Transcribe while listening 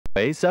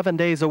7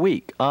 days a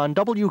week on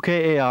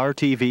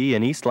WKAR-TV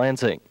in East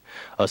Lansing,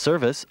 a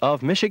service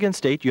of Michigan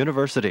State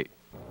University.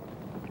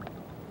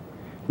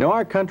 Now,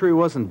 our country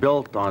wasn't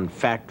built on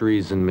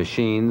factories and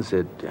machines.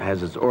 It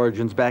has its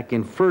origins back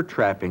in fur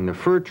trapping. The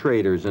fur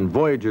traders and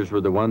voyagers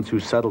were the ones who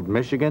settled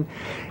Michigan.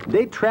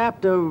 They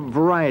trapped a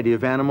variety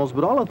of animals,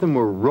 but all of them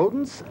were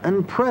rodents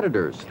and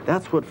predators.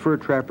 That's what fur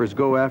trappers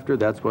go after.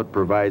 That's what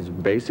provides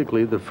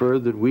basically the fur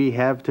that we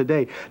have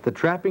today. The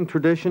trapping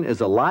tradition is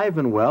alive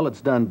and well.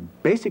 It's done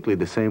basically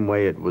the same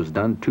way it was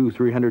done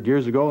 200-300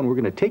 years ago, and we're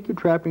going to take you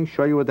trapping,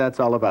 show you what that's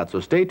all about. So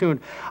stay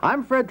tuned.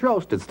 I'm Fred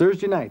Trost. It's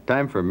Thursday night,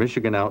 time for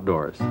Michigan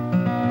Outdoors.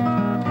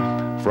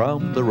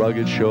 From the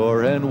rugged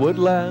shore and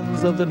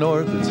woodlands of the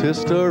north, its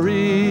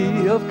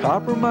history of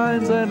copper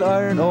mines and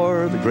iron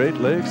ore, the Great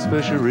Lakes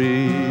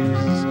fisheries.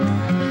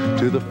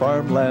 To the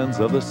farmlands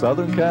of the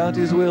southern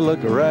counties we'll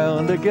look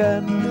around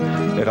again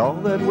at all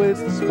that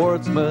waits the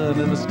sportsman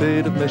in the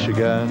state of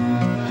Michigan.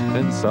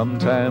 And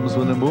sometimes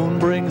when the moon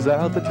brings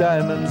out the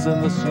diamonds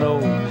in the snow,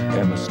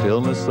 and the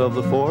stillness of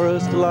the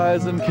forest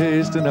lies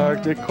encased in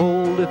Arctic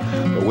cold,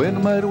 the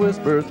wind might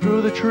whisper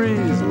through the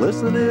trees,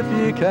 listen if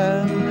you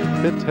can,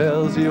 it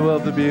tells you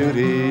of the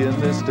beauty in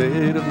this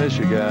state of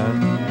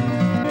Michigan.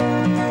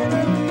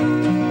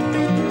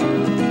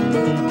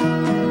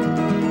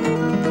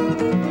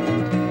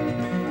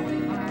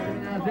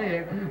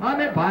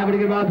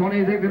 What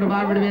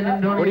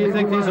do you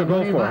think these will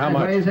go for? How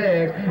much?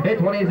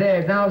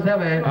 26, now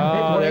 7.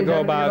 Oh, they'll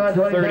go about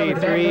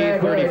 33,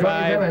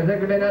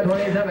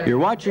 35. You're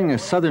watching a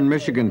Southern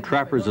Michigan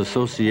Trappers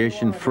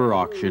Association fur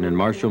auction in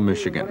Marshall,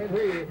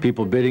 Michigan.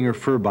 People bidding are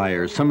fur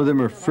buyers. Some of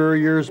them are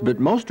furriers, but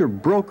most are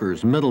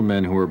brokers,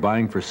 middlemen who are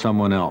buying for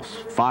someone else.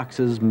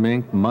 Foxes,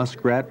 mink,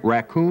 muskrat,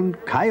 raccoon,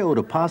 coyote,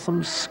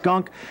 opossum,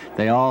 skunk,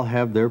 they all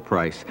have their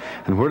price.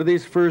 And where do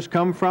these furs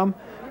come from?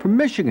 From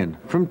Michigan,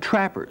 from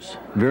trappers.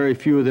 Very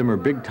few of them are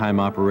big-time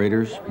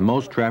operators.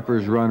 Most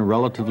trappers run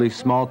relatively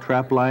small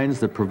trap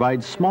lines that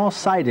provide small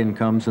side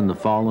incomes in the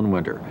fall and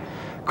winter.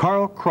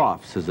 Carl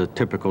Crofts is a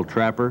typical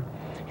trapper.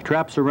 He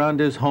traps around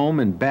his home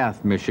in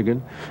Bath,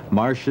 Michigan.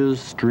 Marshes,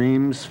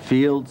 streams,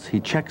 fields.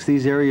 He checks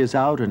these areas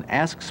out and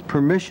asks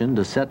permission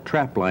to set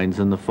trap lines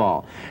in the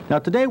fall. Now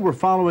today we're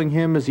following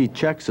him as he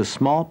checks a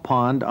small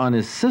pond on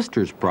his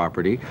sister's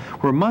property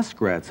where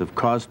muskrats have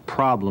caused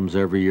problems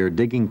every year,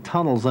 digging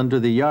tunnels under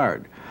the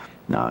yard.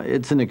 Now,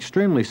 it's an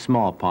extremely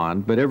small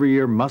pond, but every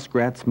year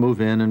muskrats move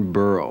in and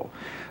burrow.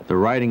 The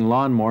riding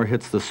lawnmower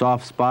hits the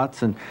soft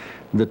spots and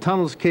the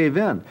tunnels cave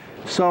in.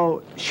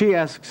 So she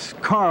asks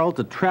Carl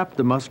to trap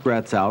the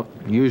muskrats out,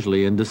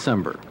 usually in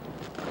December.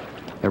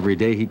 Every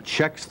day he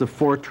checks the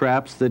 4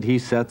 traps that he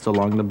sets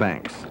along the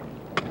banks.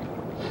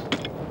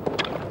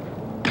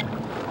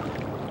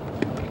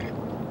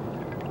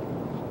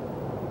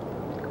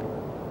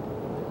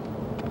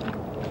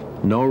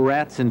 No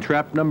rats in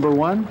trap number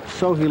 1,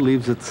 so he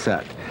leaves it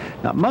set.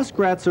 Now,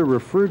 muskrats are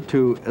referred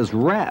to as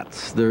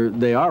rats.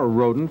 They are a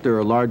rodent. They're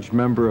a large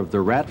member of the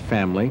rat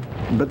family,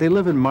 but they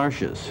live in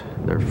marshes.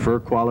 Their fur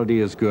quality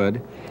is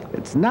good.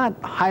 It's not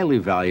highly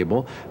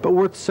valuable, but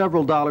worth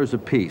several dollars a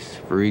piece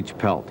for each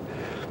pelt.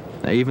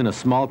 Now, even a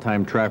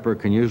small-time trapper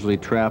can usually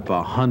trap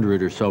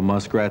 100 or so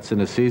muskrats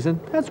in a season.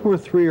 That's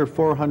worth $300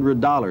 or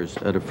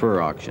 $400 at a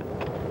fur auction.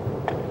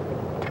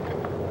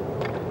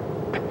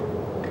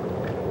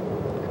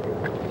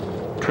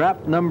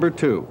 Trap number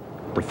 2.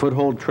 The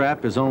foothold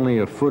trap is only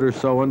a foot or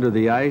so under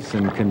the ice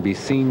and can be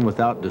seen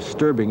without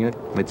disturbing it.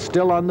 It's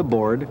still on the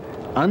board,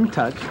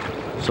 untouched,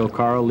 so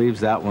Carl leaves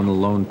that one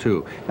alone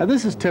too. Now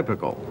this is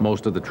typical,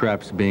 most of the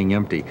traps being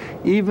empty.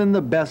 Even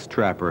the best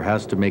trapper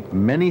has to make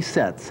many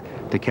sets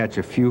to catch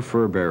a few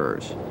fur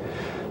bearers.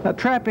 Now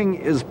trapping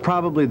is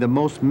probably the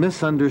most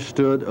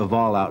misunderstood of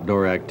all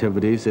outdoor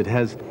activities. It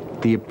has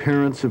the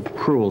appearance of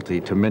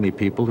cruelty to many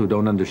people who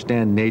don't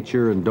understand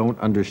nature and don't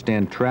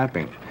understand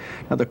trapping.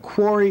 Now, the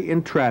quarry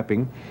in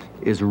trapping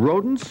is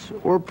rodents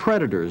or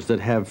predators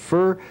that have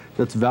fur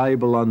that's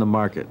valuable on the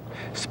market.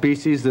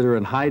 Species that are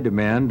in high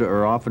demand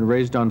are often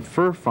raised on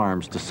fur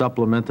farms to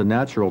supplement the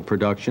natural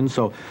production.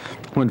 So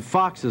when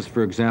foxes,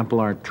 for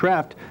example, aren't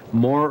trapped,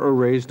 more are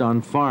raised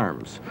on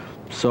farms.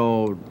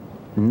 So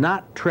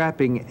not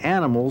trapping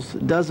animals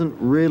doesn't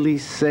really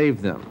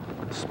save them,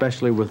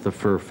 especially with the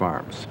fur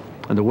farms.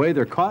 And the way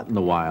they're caught in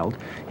the wild,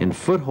 in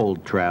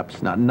foothold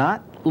traps,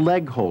 not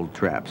leg hold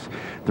traps.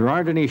 There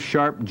aren't any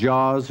sharp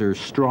jaws or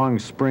strong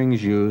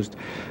springs used.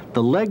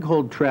 The leg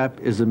hold trap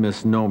is a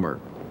misnomer.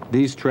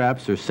 These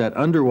traps are set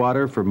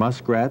underwater for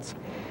muskrats.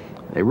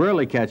 They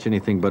rarely catch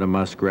anything but a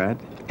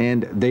muskrat,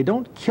 and they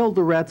don't kill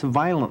the rats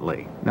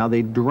violently. Now,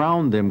 they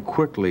drown them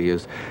quickly,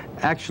 as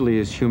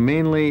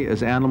humanely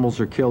as animals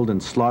are killed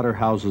in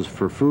slaughterhouses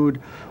for food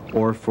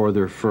or for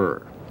their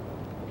fur.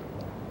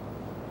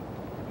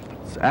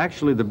 It's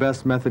actually the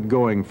best method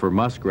going for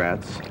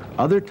muskrats.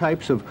 Other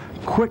types of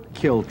quick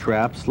kill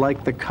traps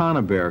like the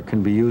conibear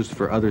can be used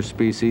for other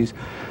species.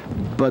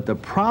 But the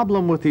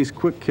problem with these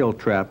quick kill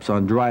traps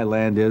on dry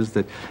land is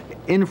that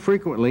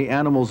infrequently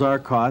animals are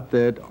caught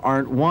that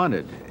aren't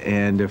wanted.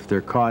 And if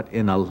they're caught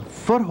in a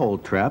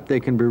foothold trap, they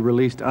can be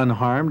released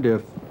unharmed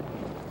if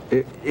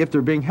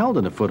they're being held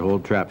in a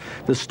foothold trap.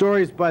 The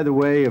stories, by the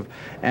way, of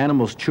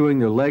animals chewing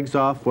their legs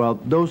off, well,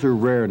 those are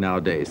rare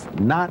nowadays.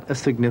 Not a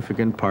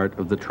significant part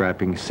of the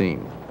trapping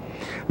scene.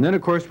 And then,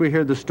 of course, we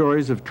hear the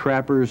stories of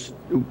trappers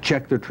who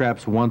check their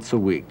traps once a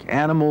week.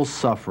 Animals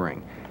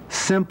suffering.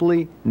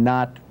 Simply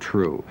not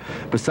true.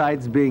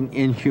 Besides being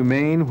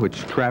inhumane,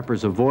 which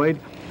trappers avoid,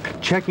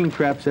 checking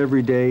traps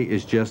every day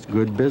is just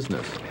good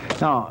business.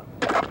 Now,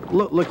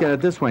 look at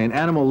it this way. An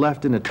animal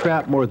left in a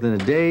trap more than a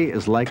day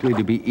is likely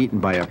to be eaten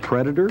by a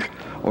predator,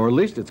 or at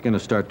least it's going to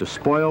start to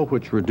spoil,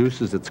 which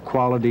reduces its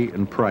quality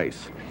and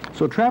price.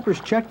 So trappers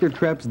check their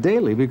traps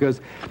daily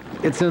because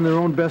it's in their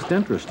own best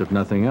interest, if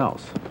nothing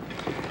else.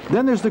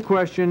 Then there's the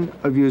question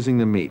of using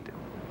the meat.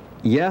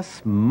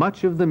 Yes,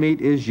 much of the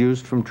meat is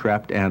used from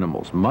trapped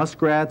animals.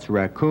 Muskrats,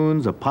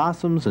 raccoons,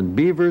 opossums, and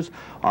beavers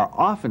are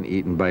often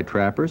eaten by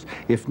trappers.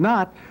 If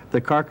not,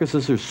 the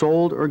carcasses are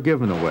sold or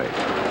given away.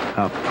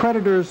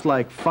 Predators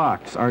like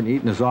fox aren't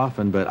eaten as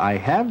often, but I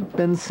have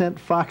been sent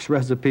fox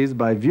recipes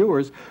by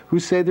viewers who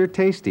say they're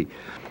tasty.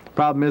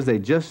 Problem is, they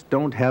just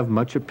don't have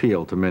much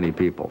appeal to many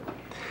people.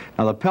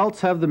 Now, the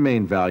pelts have the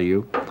main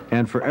value,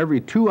 and for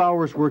every 2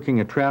 hours working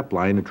a trap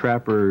line, a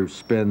trapper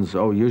spends,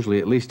 usually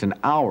at least an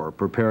hour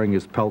preparing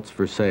his pelts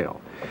for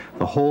sale.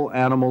 The whole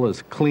animal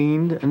is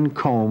cleaned and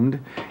combed,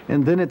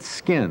 and then it's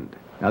skinned.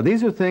 Now,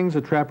 these are things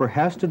a trapper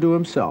has to do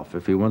himself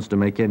if he wants to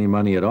make any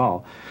money at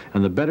all,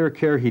 and the better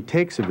care he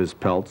takes of his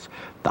pelts,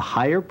 the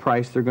higher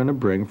price they're going to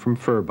bring from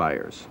fur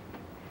buyers.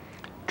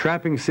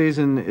 Trapping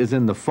season is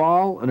in the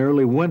fall and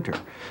early winter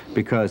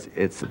because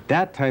it's at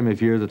that time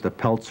of year that the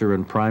pelts are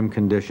in prime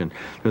condition.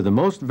 They're the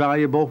most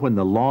valuable when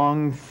the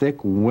long,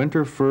 thick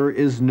winter fur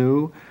is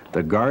new,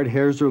 the guard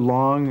hairs are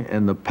long,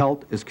 and the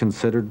pelt is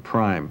considered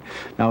prime.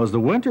 Now, as the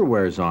winter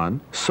wears on,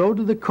 so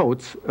do the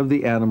coats of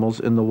the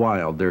animals in the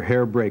wild. Their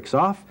hair breaks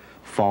off,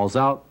 falls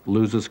out,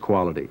 loses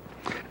quality.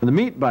 And the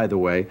meat, by the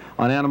way,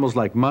 on animals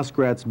like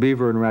muskrats,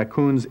 beaver, and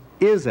raccoons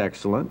is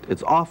excellent.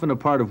 It's often a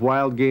part of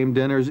wild game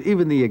dinners,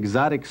 even the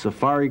exotic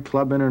Safari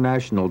Club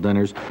International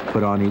dinners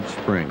put on each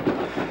spring.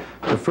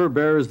 The fur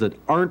bearers that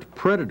aren't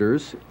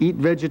predators eat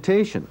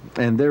vegetation,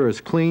 and they're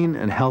as clean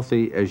and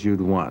healthy as you'd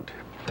want.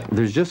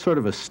 There's just sort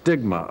of a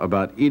stigma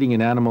about eating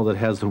an animal that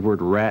has the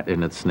word rat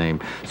in its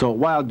name. So at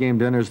wild game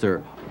dinners,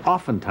 they're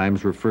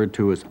oftentimes referred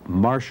to as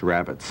marsh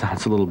rabbits.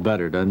 Sounds a little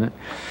better, doesn't it?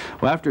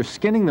 Well, after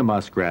skinning the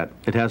muskrat,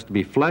 it has to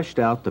be fleshed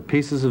out, the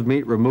pieces of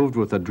meat removed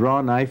with a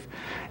draw knife,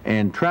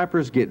 and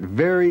trappers get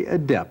very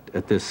adept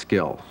at this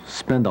skill.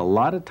 Spend a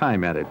lot of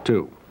time at it,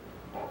 too.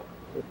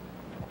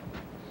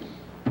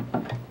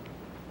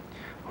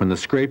 When the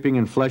scraping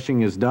and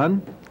fleshing is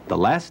done, the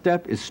last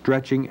step is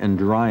stretching and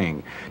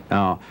drying.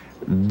 Now,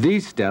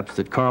 these steps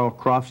that Carl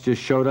Crofts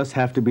just showed us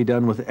have to be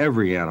done with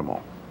every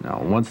animal. Now,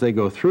 once they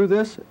go through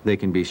this, they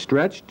can be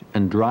stretched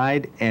and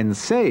dried and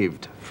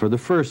saved for the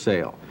fur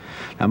sale.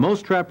 Now,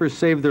 most trappers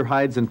save their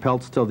hides and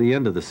pelts till the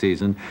end of the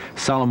season,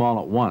 sell them all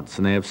at once,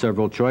 and they have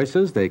several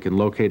choices. They can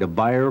locate a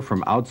buyer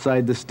from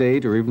outside the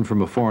state or even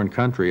from a foreign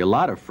country. A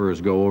lot of furs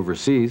go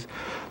overseas.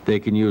 They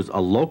can use a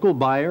local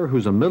buyer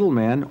who's a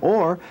middleman,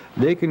 or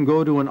they can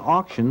go to an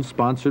auction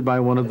sponsored by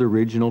one of the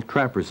regional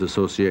trappers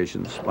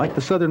associations, like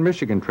the Southern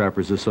Michigan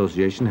Trappers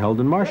Association held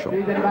in Marshall.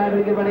 The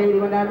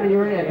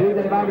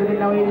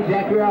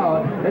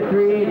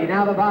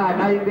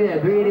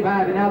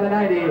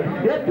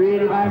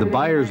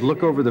buyers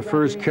look over the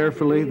furs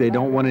carefully. They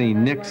don't want any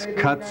nicks,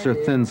 cuts, or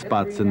thin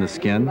spots in the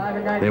skin.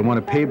 They want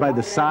to pay by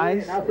the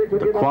size,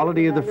 the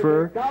quality of the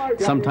fur.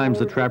 Sometimes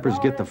the trappers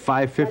get the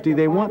 $5.50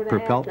 they want per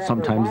pelt,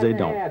 sometimes they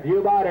don't.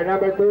 You bought her,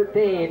 number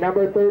 13,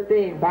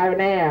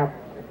 5.5.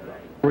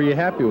 Were you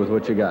happy with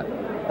what you got?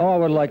 Oh, I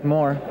would like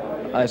more.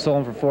 I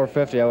sold them for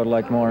 $4.50. I would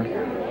like more.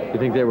 You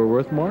think they were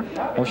worth more?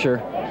 Oh, sure.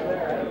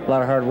 A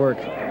lot of hard work.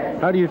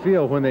 How do you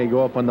feel when they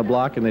go up on the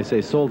block and they say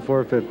sold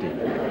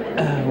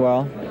 $4.50?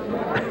 Well,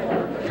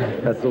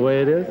 that's the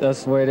way it is?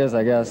 That's the way it is,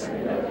 I guess.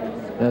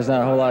 There's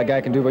not a whole lot a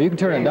guy can do, but you can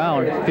turn it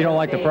down if you don't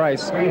like the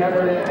price.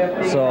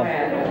 So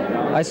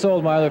I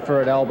sold my other fur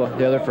at Alba,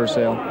 the other fur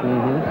sale.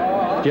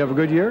 Mm-hmm. Do you have a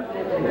good year?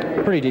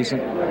 Pretty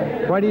decent.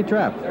 Why do you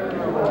trap?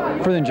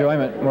 For the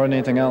enjoyment more than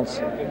anything else.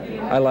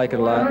 I like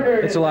it a lot.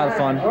 It's a lot of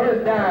fun.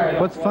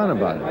 What's fun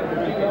about it?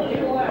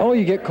 Oh,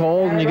 you get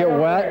cold and you get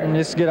wet and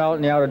just get out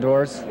in the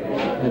outdoors.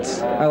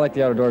 I like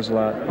the outdoors a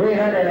lot.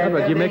 How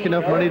about, do you make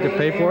enough money to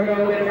pay for it?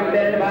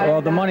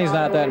 Well, the money's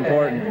not that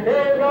important.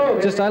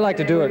 Just I like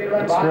to do it.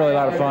 It's really a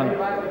lot of fun.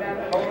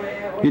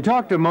 You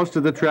talk to most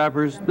of the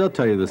trappers, they'll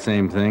tell you the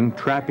same thing.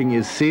 Trapping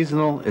is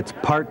seasonal, it's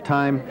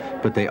part-time,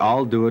 but they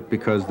all do it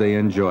because they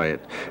enjoy it.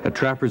 At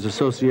Trappers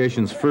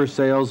Association's fur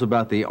sales,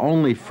 about the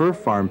only fur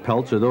farm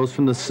pelts are those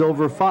from the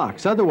silver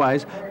fox.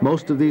 Otherwise,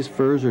 most of these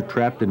furs are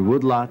trapped in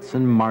woodlots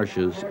and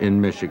marshes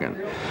in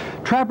Michigan.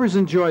 Trappers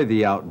enjoy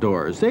the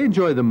outdoors. They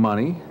enjoy the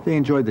money, they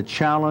enjoy the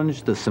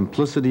challenge, the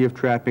simplicity of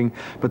trapping,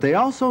 but they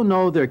also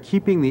know they're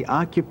keeping the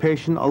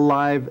occupation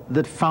alive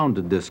that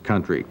founded this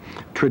country.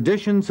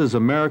 Traditions as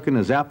American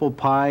as apple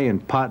pie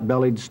and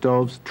pot-bellied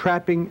stoves,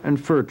 trapping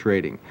and fur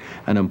trading,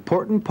 an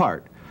important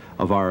part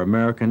of our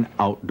American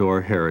outdoor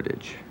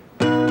heritage.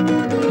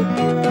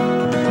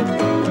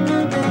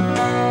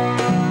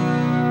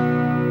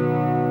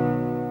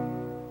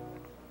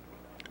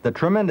 The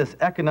tremendous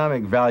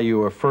economic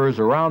value of furs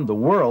around the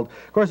world,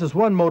 of course, is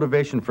one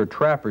motivation for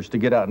trappers to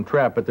get out and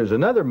trap, but there's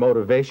another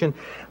motivation.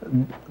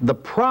 The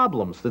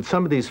problems that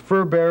some of these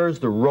fur bearers,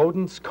 the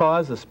rodents,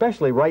 cause,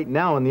 especially right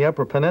now in the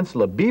Upper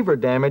Peninsula. Beaver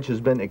damage has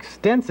been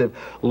extensive,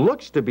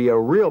 looks to be a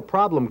real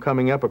problem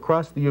coming up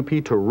across the UP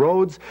to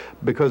roads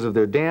because of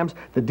their dams.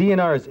 The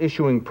DNR is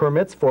issuing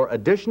permits for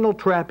additional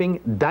trapping,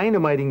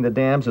 dynamiting the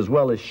dams, as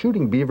well as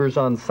shooting beavers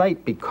on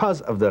site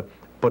because of the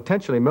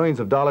potentially millions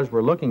of dollars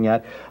we're looking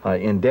at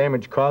in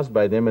damage caused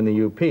by them in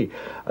the UP.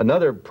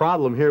 Another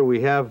problem here we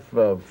have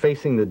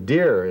facing the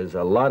deer is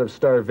a lot of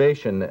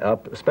starvation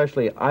up,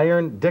 especially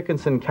Iron,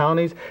 Dickinson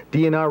counties.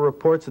 DNR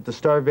reports that the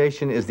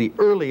starvation is the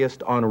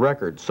earliest on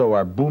record, so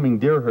our booming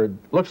deer herd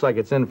looks like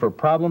it's in for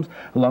problems.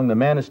 Along the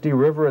Manistee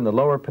River in the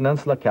Lower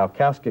Peninsula,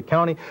 Kalkaska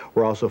County,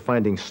 we're also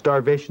finding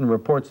starvation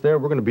reports there.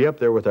 We're going to be up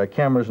there with our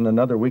cameras in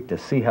another week to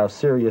see how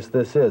serious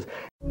this is.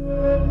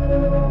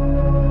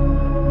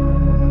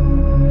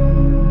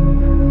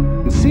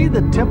 See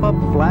the tip-up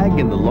flag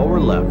in the lower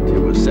left. It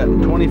was set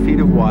in 20 feet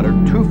of water,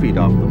 2 feet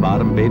off the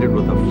bottom, baited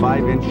with a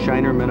 5-inch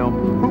shiner minnow.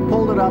 Who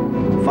pulled it up?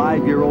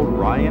 5-year-old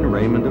Ryan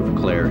Raymond of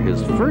Clare.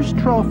 His first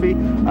trophy,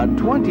 a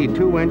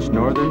 22-inch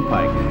northern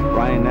pike.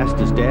 Ryan asked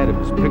his dad if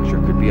his picture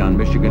could be on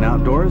Michigan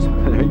Outdoors.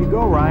 There you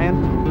go, Ryan.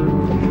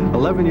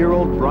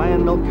 11-year-old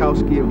Brian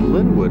Milkowski of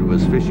Linwood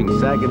was fishing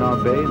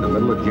Saginaw Bay in the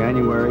middle of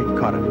January,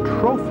 caught a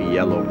trophy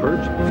yellow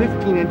perch,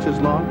 15 inches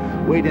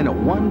long, weighed in at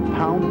 1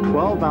 pound,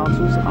 12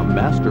 ounces, a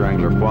master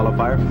angler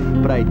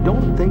qualifier, but I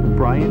don't think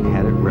Brian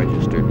had it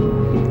registered.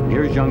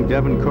 Here's young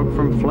Devin Cook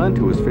from Flint,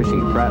 who was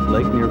fishing Pratt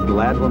Lake near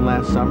Gladwin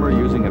last summer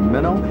using a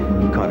minnow.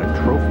 He caught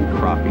a trophy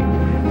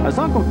crappie. As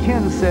Uncle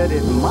Ken said,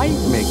 it might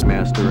make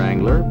master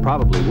angler,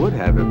 probably would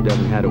have if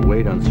Devin had a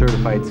weight on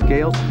certified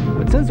scales,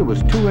 but since it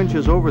was 2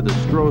 inches over the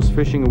Stroh's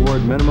Fishing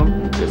Award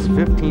minimum, this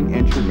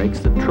 15-incher makes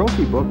the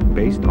trophy book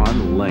based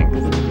on length.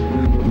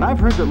 I've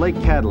heard that Lake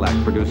Cadillac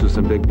produces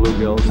some big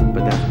bluegills,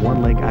 but that's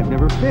one lake I've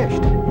never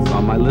fished. It's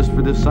on my list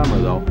for this summer,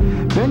 though.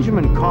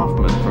 Benjamin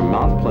Kaufman from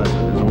Mount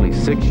Pleasant is only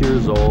 6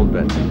 years old,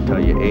 but I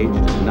tell you, age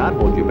does not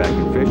hold you back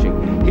in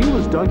fishing. He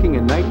was dunking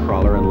a night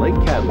crawler in Lake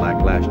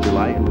Cadillac last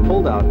July and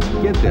pulled out,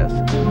 get this,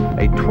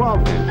 a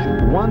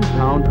 12-inch, 1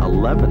 pound,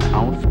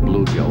 11-ounce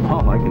bluegill.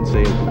 All I can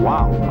say is,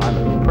 wow, I'm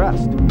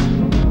impressed.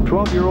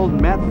 12-year-old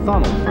Matt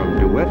Thunnell from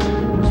DeWitt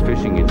was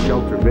fishing in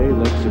Shelter Bay,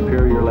 Lake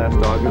Superior last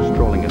August,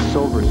 trolling a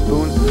silver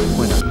spoon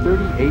when a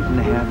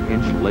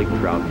 38.5-inch lake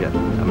trout hit.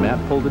 Now,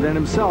 Matt pulled it in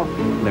himself,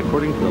 and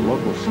according to the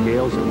local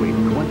scales, it weighed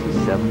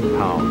 27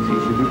 pounds. He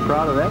should be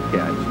proud of that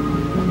catch.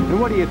 And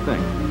what do you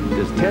think?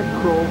 Does Ted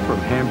Kroll from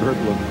Hamburg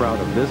look proud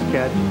of this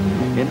catch?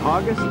 In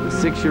August,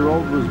 the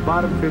 6-year-old was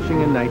bottom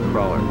fishing a night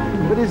crawler,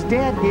 but his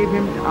dad gave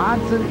him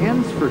odds and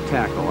ends for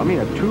tackle. I mean,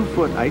 a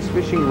 2-foot ice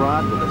fishing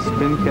rod with a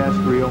spin cast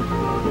reel.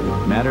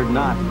 Mattered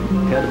not,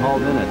 Ted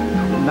hauled in a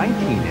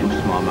 19-inch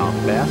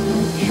smallmouth bass,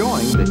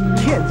 showing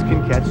that kids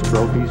can catch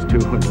trophies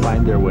too and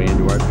find their way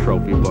into our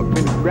trophy book.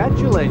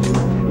 Congratulations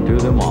to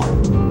them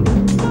all.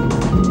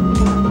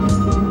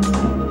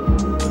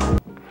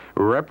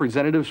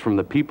 Representatives from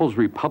the People's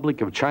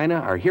Republic of China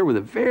are here with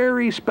a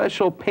very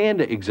special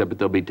panda exhibit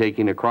they'll be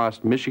taking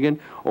across Michigan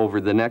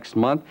over the next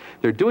month.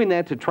 They're doing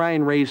that to try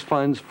and raise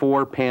funds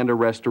for panda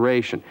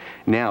restoration.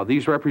 Now,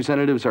 these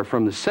representatives are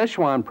from the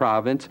Sichuan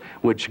province,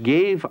 which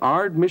gave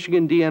our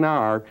Michigan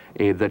DNR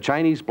the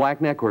Chinese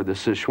blackneck, or the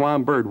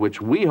Sichuan bird, which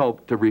we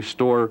hope to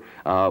restore,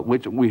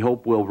 which we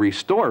hope will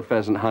restore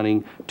pheasant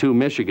hunting to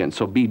Michigan.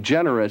 So be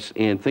generous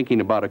in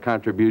thinking about a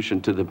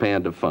contribution to the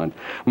Panda Fund.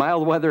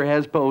 Mild weather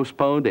has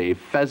postponed a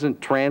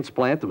pheasant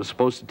transplant that was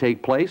supposed to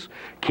take place.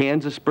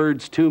 Kansas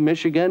birds to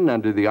Michigan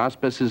under the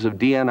auspices of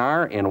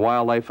DNR and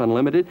Wildlife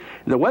Unlimited.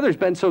 The weather's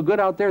been so good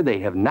out there, they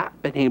have not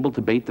been able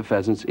to bait the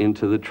pheasants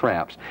into the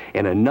traps.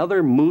 And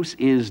another moose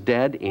is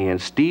dead,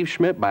 and Steve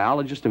Schmidt,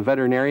 biologist and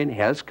veterinarian,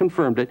 has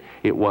confirmed it.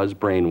 It was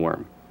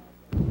brainworm.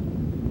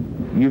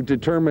 You've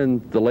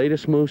determined the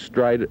latest moose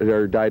died of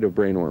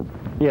brainworm?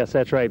 Yes,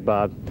 that's right,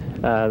 Bob.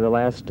 The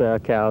last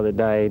cow that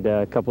died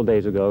a couple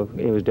days ago,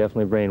 it was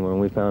definitely brainworm.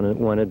 We found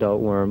one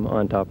adult worm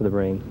on top of the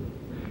brain.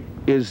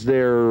 Is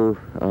there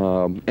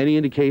any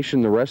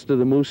indication the rest of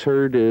the moose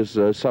herd is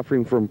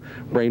suffering from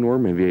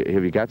brainworm?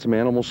 Have you got some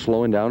animals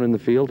slowing down in the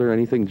field or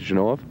anything that you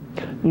know of?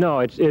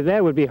 No,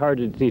 that would be hard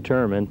to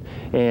determine.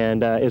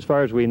 And as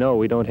far as we know,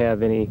 we don't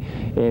have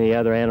any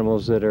other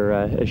animals that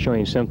are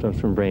showing symptoms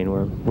from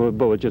brainworm.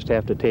 But we'll just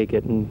have to take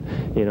it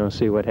and, you know,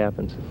 see what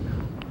happens.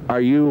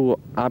 Are you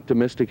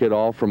optimistic at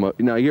all from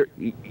now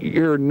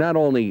you're not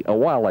only a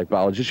wildlife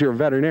biologist, you're a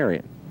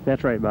veterinarian.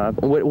 That's right, Bob.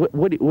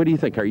 What do you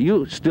think? Are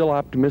you still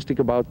optimistic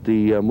about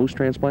the moose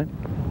transplant?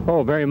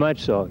 Oh, very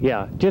much so.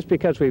 Yeah, just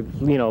because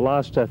we've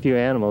lost a few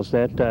animals,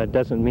 that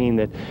doesn't mean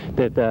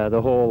that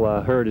the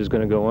whole herd is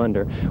going to go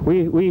under.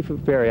 We're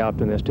very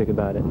optimistic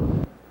about it.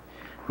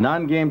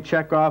 Non-game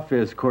checkoff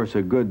is, of course,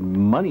 a good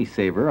money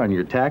saver on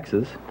your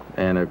taxes,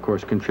 and of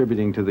course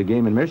contributing to the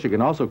game in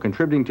Michigan, also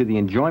contributing to the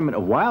enjoyment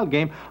of wild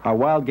game. Our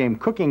wild game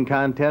cooking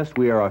contest,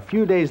 we are a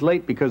few days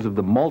late because of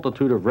the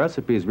multitude of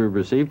recipes we've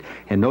received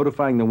and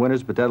notifying the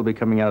winners, but that'll be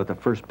coming out at the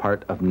first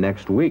part of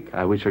next week.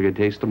 I wish I could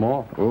taste them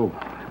all. Oh,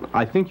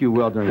 I think you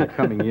will during the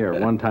coming year,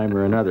 one time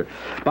or another.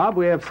 Bob,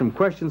 we have some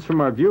questions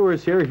from our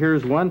viewers here.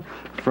 Here's one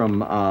from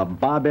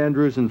Bob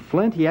Andrews in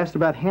Flint. He asked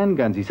about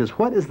handguns. He says,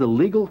 what is the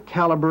legal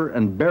caliber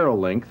and barrel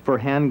length for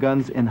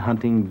handguns in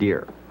hunting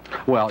deer?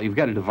 Well, you've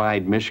got to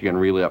divide Michigan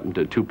really up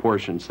into two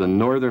portions, the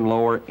northern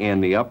lower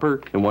and the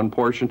upper in one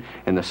portion,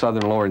 and the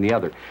southern lower in the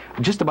other.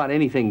 Just about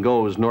anything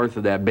goes north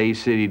of that Bay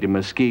City to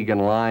Muskegon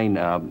line,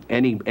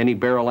 any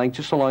barrel length,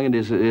 just so long it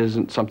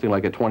isn't something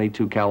like a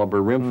 .22 caliber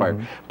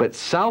rimfire. But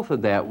south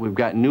of that, we've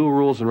got new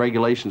rules and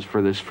regulations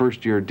for this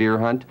first-year deer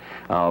hunt.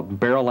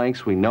 Barrel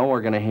lengths we know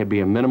are going to be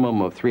a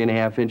minimum of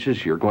 3.5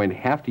 inches. You're going to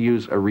have to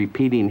use a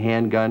repeating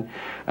handgun.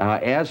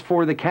 As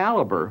for the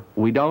caliber,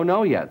 we don't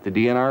know yet. The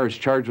DNR is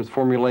charged with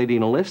formulating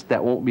a list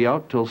that won't be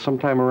out till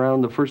sometime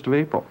around the 1st of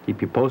April.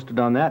 Keep you posted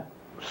on that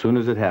as soon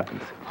as it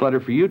happens. Letter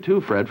for you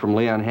too, Fred, from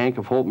Leon Hank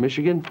of Holt,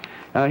 Michigan.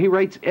 He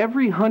writes,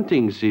 every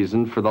hunting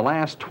season for the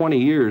last 20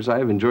 years, I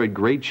have enjoyed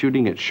great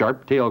shooting at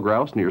sharp-tailed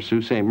grouse near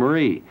Sault Ste.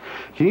 Marie.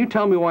 Can you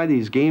tell me why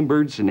these game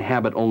birds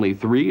inhabit only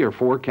 3 or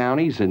 4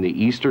 counties in the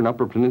eastern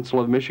upper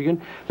peninsula of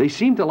Michigan? They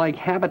seem to like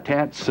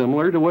habitat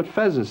similar to what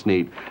pheasants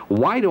need.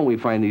 Why don't we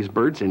find these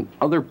birds in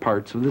other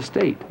parts of the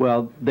state?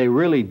 Well, they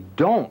really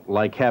don't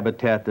like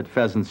habitat that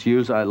pheasants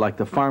use. Like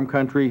the farm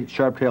country,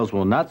 sharp-tails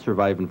will not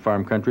survive in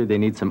farm country. They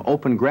need some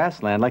open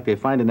grassland like they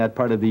find in that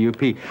part of the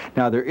UP.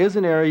 Now, there is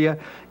an area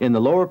in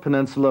the lower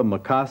peninsula,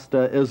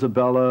 Mecosta,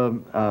 Isabella,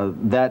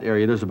 that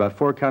area. There's about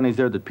 4 counties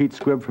there that Pete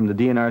Squibb from the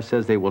DNR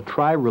says they will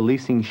try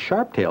releasing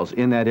sharp-tails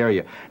in that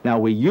area. Now,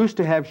 we used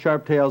to have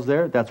sharp-tails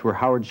there. That's where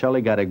Howard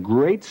Shelly got a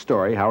great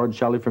story. Howard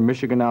Shelly from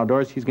Michigan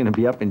Outdoors. He's going to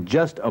be up in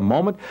just a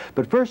moment.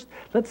 But first,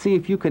 let's see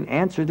if you can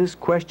answer this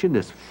question,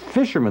 this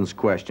fisherman's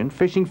question,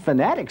 fishing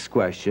fanatics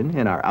question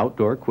in our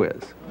outdoor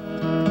quiz.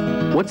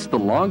 What's the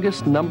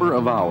longest number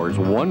of hours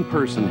one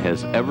person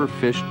has ever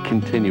fished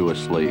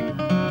continuously?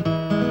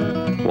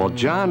 Well,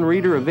 John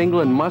Reeder of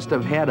England must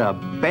have had a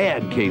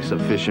bad case of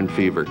fishing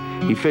fever.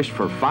 He fished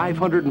for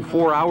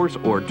 504 hours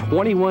or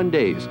 21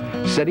 days,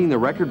 setting the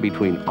record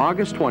between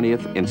August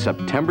 20th and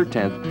September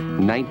 10th,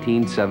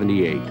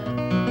 1978.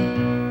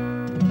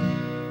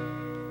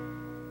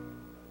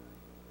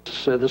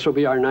 This will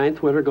be our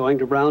 9th winter going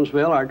to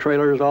Brownsville. Our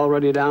trailer is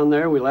already down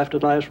there. We left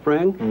it last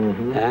spring,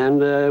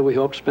 and we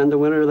hope to spend the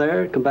winter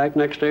there, come back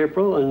next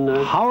April. And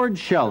Howard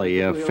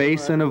Shelly, a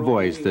face and a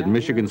voice that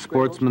Michigan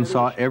sportsmen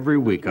saw every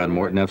week on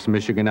Morton F's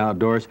Michigan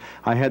Outdoors.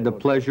 I had the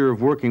pleasure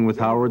of working with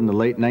Howard in the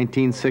late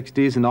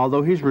 1960s, and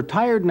although he's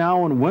retired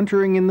now and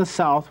wintering in the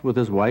South with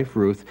his wife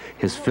Ruth,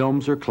 his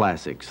films are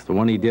classics. The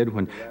one he did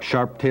when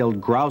sharp-tailed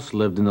grouse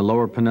lived in the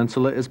lower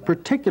peninsula is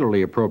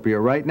particularly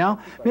appropriate right now.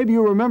 Maybe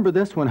you remember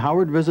this when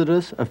Howard visited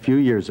us a few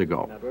years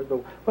ago.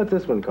 What's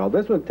this one called?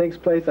 This one takes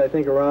place, I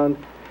think, around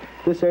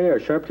this area,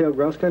 or sharp-tailed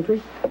grouse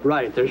country?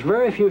 Right. There's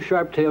very few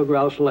sharp-tailed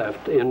grouse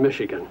left in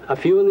Michigan. A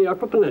few in the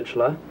upper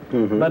peninsula,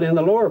 but in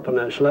the lower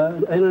peninsula,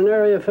 in an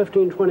area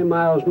 15, 20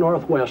 miles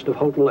northwest of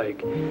Houghton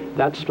Lake.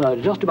 That's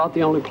just about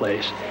the only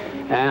place.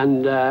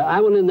 And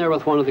I went in there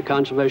with one of the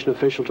conservation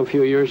officials a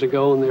few years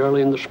ago,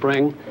 early in the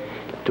spring,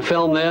 to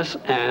film this.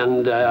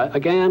 And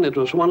again, it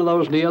was one of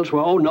those deals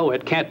where, oh no,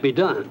 it can't be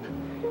done.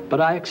 But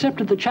I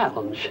accepted the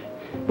challenge.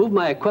 Moved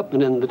my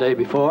equipment in the day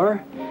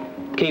before,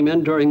 came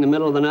in during the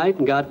middle of the night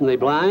and got in the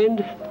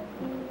blind.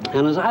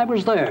 And as I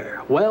was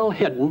there, well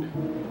hidden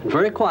and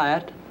very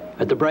quiet,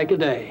 at the break of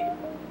day.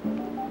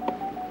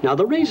 Now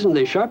the reason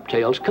the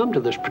sharp-tails come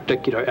to this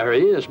particular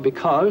area is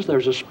because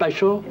there's a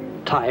special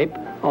type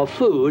of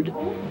food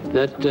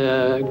that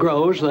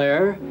grows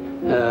there.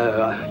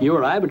 You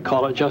or I would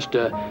call it just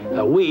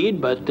a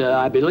weed, but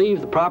I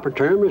believe the proper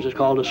term is it's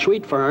called a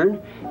sweet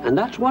fern, and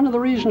that's one of the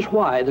reasons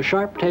why the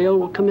sharp-tail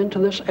will come into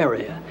this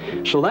area.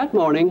 So that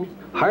morning,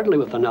 hardly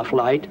with enough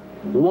light,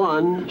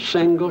 one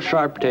single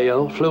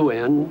sharp-tail flew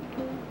in,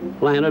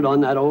 landed on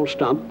that old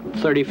stump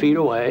 30 feet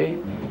away,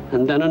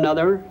 and then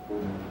another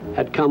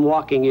had come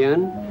walking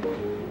in,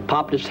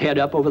 popped its head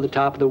up over the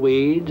top of the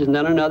weeds, and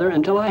then another,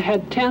 until I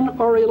had 10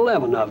 or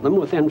 11 of them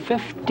within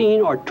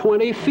 15 or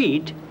 20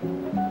 feet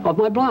of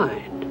my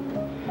blind.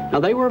 Now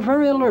they were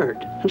very alert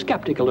and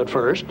skeptical at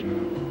first,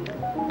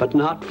 but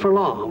not for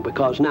long,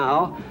 because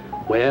now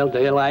Well,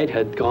 daylight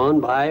had gone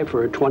by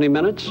for 20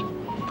 minutes,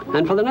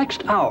 and for the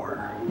next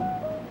hour,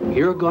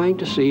 you're going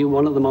to see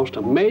one of the most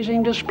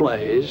amazing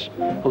displays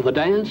of the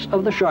dance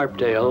of the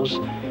sharptails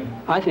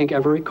I think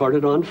ever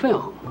recorded on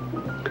film.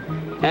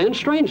 And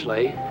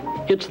strangely,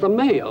 it's the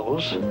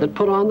males that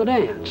put on the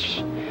dance.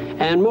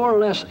 And more or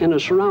less in a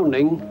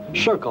surrounding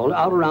circle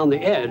out around the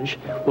edge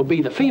will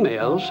be the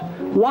females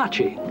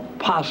watching,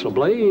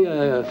 possibly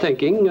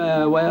thinking,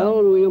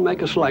 well, we'll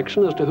make a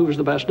selection as to who's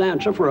the best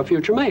dancer for a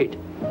future mate.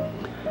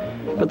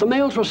 But the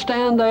males will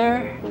stand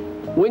there,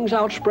 wings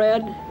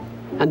outspread,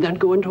 and then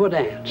go into a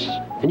dance.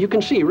 And you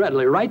can see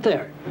readily right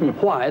there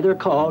why they're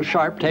called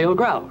sharp-tailed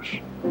grouse.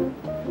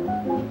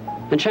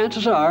 And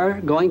chances are,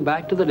 going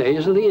back to the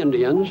days of the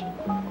Indians,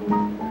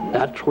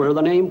 that's where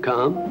the name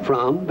come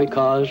from,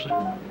 because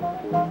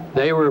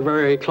they were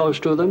very close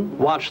to them,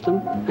 watched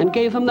them, and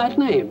gave them that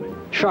name,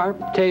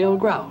 sharp-tailed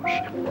grouse.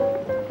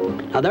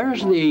 Now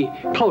there's the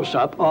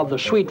close-up of the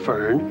sweet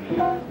fern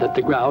that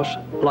the grouse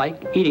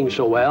like eating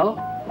so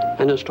well,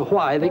 and as to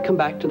why they come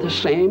back to the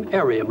same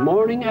area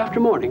morning after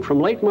morning from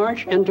late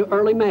March into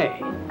early May.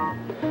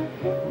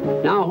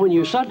 Now when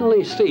you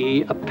suddenly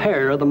see a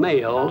pair of the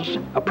males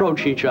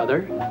approach each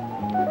other,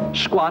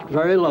 squat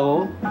very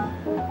low,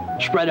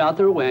 spread out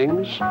their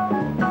wings,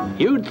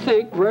 you'd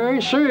think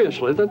very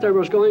seriously that there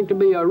was going to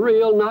be a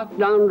real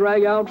knockdown,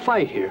 drag-out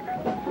fight here.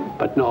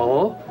 But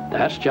no,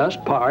 that's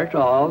just part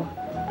of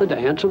the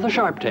dance of the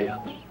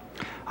sharptails.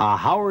 A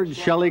Howard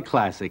Shelly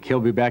classic. He'll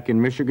be back in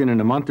Michigan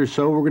in a month or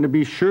so. We're going to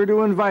be sure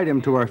to invite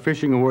him to our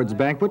Fishing Awards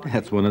banquet.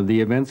 That's one of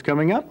the events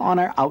coming up on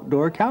our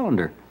outdoor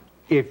calendar.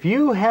 If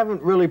you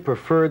haven't really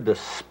preferred the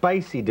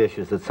spicy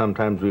dishes that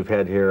sometimes we've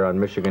had here on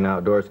Michigan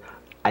Outdoors,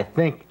 I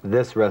think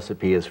this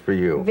recipe is for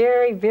you.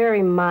 Very,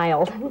 very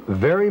mild.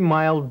 Very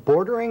mild,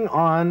 bordering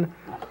on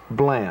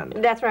bland.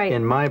 That's right.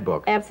 In my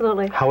book.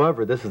 Absolutely.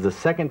 However, this is the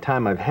second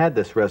time I've had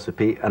this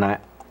recipe, and I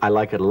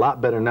like it a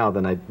lot better now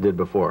than I did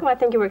before. Well, I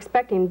think you were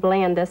expecting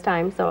bland this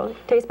time, so it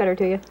tastes better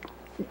to you.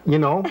 You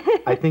know,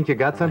 I think you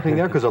got something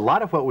there, because a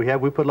lot of what we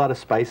have, we put a lot of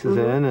spices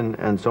in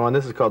and so on.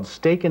 This is called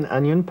steak and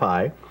onion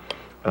pie.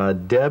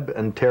 Deb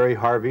and Terry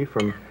Harvey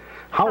from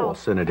Howell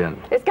sent it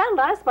in. It's got a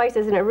lot of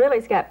spices in it, really.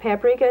 It's got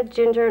paprika,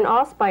 ginger, and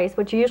allspice,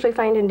 which you usually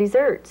find in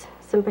desserts.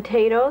 Some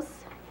potatoes,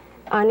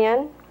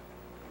 onion,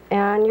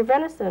 and your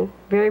venison.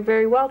 Very,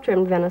 very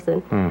well-trimmed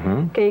venison.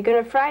 Okay, you're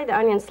going to fry the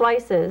onion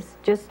slices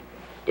just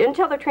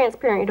until they're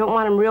transparent. You don't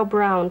want them real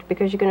browned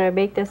because you're going to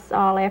bake this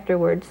all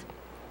afterwards.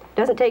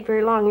 Doesn't take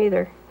very long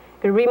either.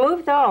 You're going to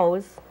remove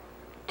those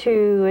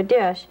to a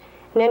dish,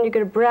 and then you're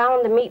going to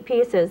brown the meat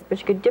pieces,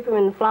 but you could dip them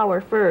in the flour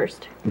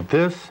first.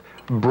 This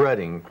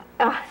breading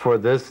for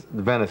this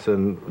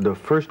venison, the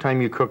first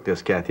time you cooked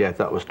this, Kathy, I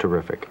thought was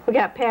terrific. We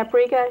got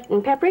paprika,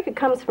 and paprika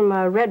comes from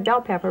a red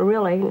bell pepper,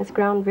 really, and it's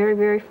ground very,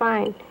 very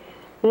fine.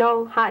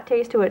 No hot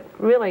taste to it,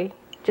 really,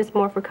 just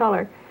more for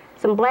color.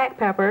 Some black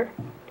pepper.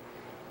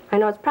 I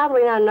know it's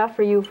probably not enough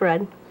for you,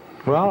 Fred.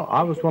 Well,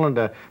 I was willing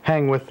to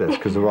hang with this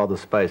because of all the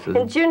spices.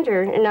 And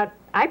ginger, and now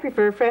I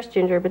prefer fresh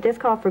ginger, but this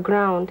called for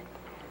ground.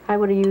 I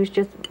would have used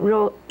just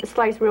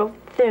sliced real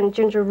thin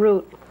ginger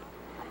root.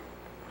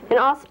 And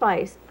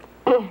allspice.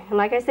 And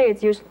like I say,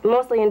 it's used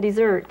mostly in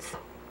desserts.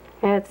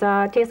 And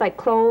it tastes like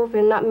clove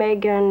and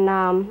nutmeg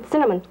and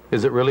cinnamon.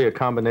 Is it really a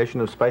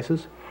combination of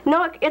spices?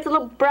 No, it's a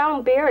little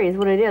brown berry is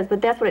what it is,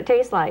 but that's what it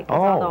tastes like. It's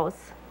all those.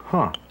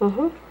 Huh.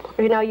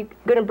 Now you're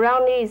going to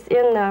brown these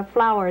in the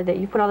flour that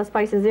you put all the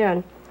spices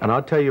in. And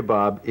I'll tell you,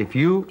 Bob, if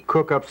you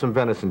cook up some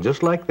venison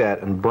just like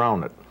that and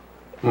brown it,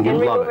 and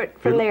remove it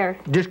from there.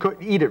 Just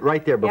eat it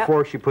right there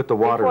before she put the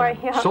water in.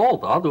 Yep.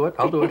 Sold. I'll do it.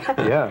 I'll do it.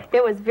 Yeah.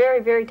 It was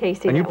very, very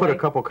tasty. And you put a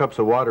couple cups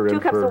of water in. 2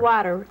 cups of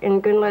water,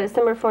 and going to let it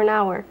simmer for an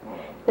hour.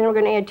 Then we're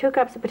going to add 2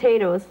 cups of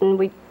potatoes, and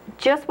we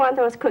just want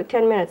those cooked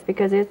 10 minutes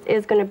because it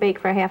is going to bake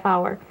for a half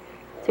hour.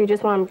 So you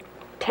just want them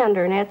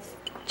tender, and that's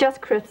just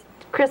crisp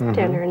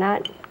tender,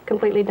 not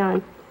completely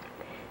done.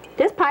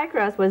 This pie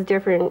crust was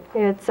different.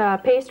 It's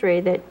pastry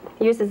that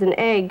uses an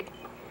egg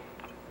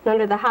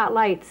under the hot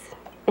lights.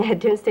 It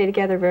didn't stay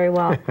together very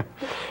well.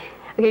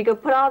 Okay, you go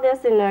put all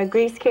this in a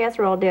greased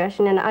casserole dish,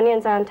 and then the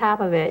onions on top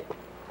of it,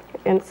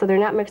 and so they're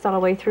not mixed all the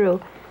way through.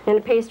 And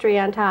the pastry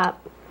on top.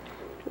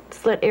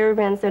 Slit air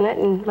vents in it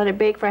and let it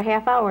bake for a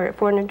half hour at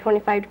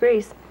 425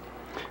 degrees.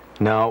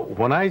 Now,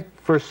 when I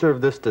first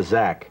served this to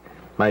Zach,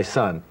 my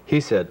son,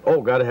 he said,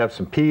 oh, got to have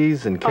some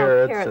peas and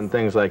carrots and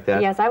things like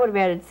that. Yes, I would have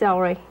added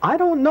celery. I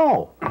don't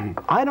know.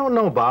 I don't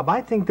know, Bob. I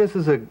think this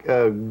is a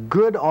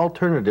good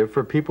alternative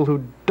for people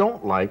who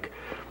don't like,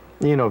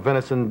 you know,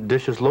 venison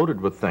dishes loaded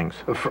with things.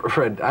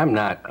 Fred, I'm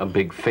not a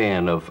big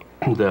fan of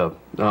the,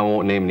 I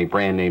won't name any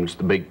brand names,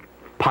 the big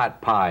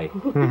pot pie,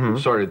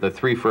 sort of the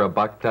 3 for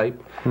 $1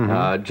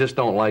 type. Just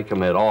don't like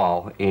them at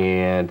all,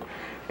 and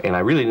I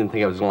really didn't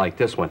think I was going to like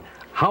this one.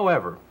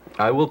 However,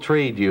 I will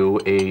trade you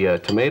a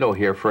tomato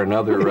here for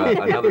another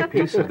another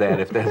piece of that.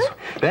 If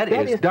that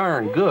is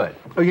darn good.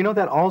 Oh, you know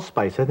that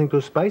allspice? I think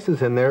those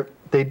spices in there,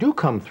 they do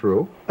come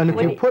through. And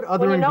if you put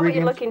other when you know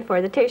ingredients, what you're looking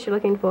for, the taste you're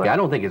looking for. Yeah, I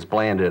don't think it's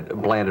bland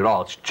at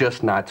all. It's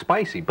just not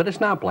spicy, but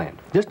it's not bland.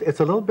 it's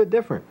a little bit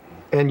different,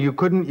 and you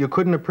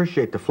couldn't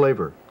appreciate the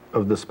flavor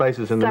of the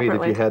spices in the meat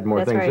if you had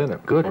more things in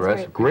it. Good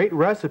recipe. Great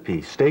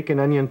recipe. Steak and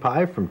onion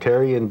pie from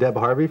Terry and Deb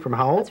Harvey from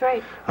Howell. That's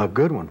right. A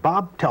good one.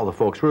 Bob, tell the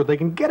folks where they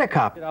can get a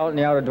copy. Out in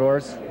the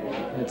outdoors.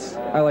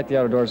 I like the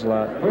outdoors a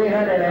lot.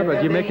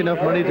 Do you make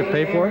enough money to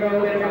pay for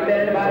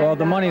it? Well,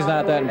 the money's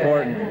not that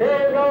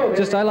important.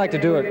 Just I like to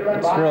do it.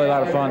 It's really a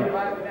lot of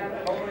fun.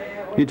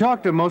 You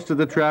talk to most of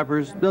the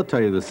trappers, they'll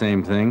tell you the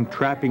same thing.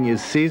 Trapping is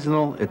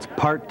seasonal, it's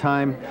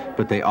part-time,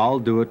 but they all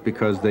do it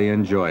because they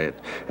enjoy it.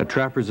 At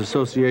Trappers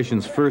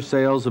Association's fur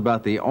sales,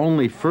 about the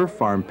only fur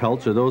farm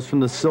pelts are those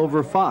from the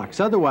silver fox.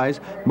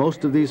 Otherwise,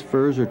 most of these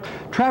furs are...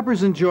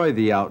 Trappers enjoy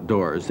the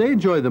outdoors. They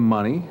enjoy the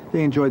money,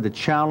 they enjoy the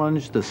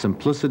challenge, the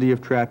simplicity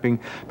of trapping,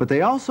 but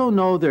they also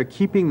know they're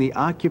keeping the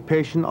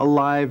occupation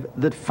alive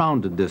that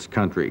founded this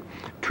country.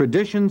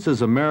 Traditions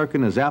as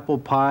American as apple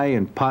pie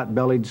and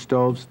pot-bellied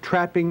stoves,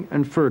 trapping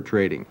and fur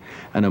trading,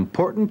 an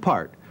important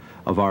part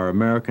of our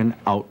American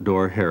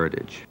outdoor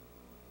heritage.